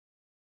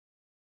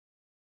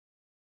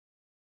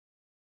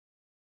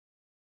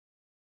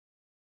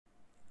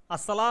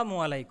Assalamu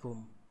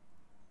Walaikum.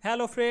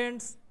 Hello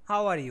friends,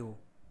 how are you?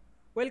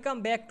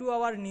 Welcome back to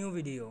our new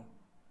video.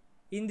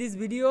 In this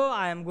video,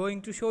 I am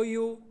going to show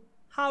you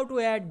how to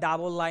add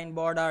double line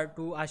border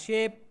to a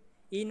shape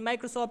in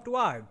Microsoft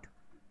Word.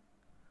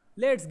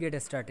 Let's get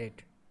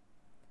started.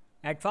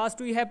 At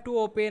first, we have to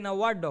open a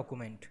Word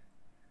document.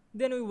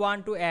 Then we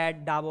want to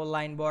add double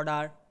line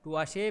border to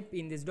a shape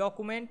in this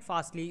document.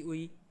 Firstly,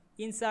 we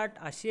insert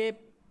a shape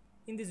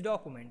in this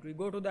document. We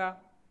go to the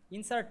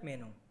Insert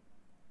menu.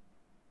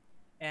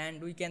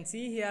 And we can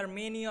see here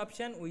many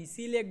option. We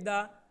select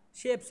the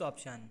shapes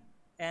option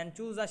and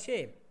choose a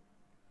shape.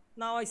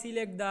 Now I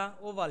select the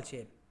oval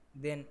shape,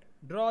 then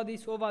draw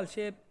this oval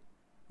shape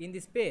in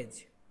this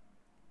page,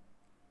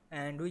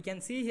 and we can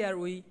see here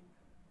we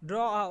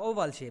draw a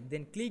oval shape,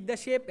 then click the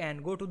shape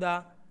and go to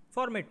the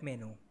format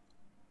menu.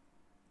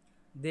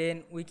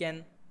 Then we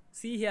can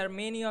see here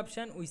many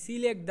option. We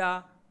select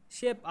the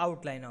shape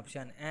outline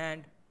option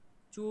and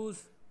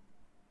choose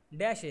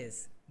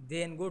dashes,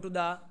 then go to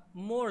the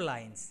more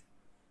lines,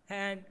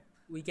 and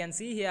we can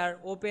see here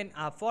open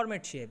a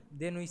format shape.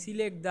 Then we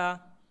select the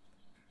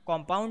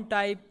compound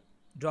type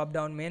drop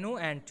down menu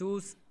and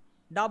choose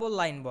double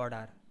line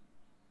border.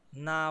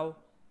 Now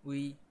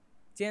we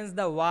change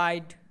the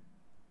white,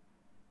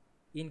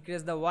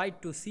 increase the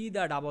white to see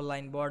the double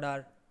line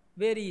border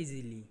very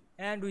easily,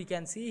 and we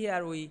can see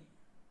here we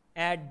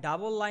add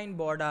double line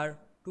border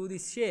to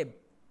this shape.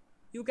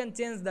 You can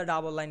change the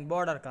double line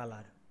border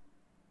color.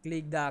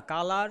 Click the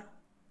color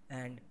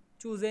and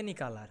choose any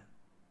color.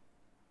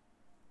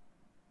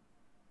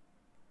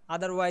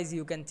 Otherwise,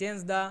 you can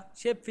change the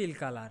shape fill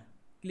color.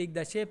 Click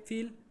the shape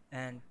fill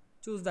and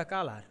choose the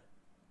color.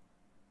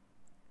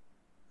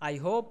 I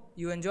hope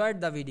you enjoyed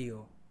the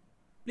video.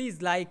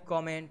 Please like,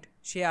 comment,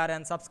 share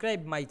and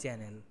subscribe my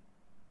channel.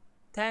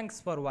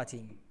 Thanks for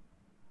watching.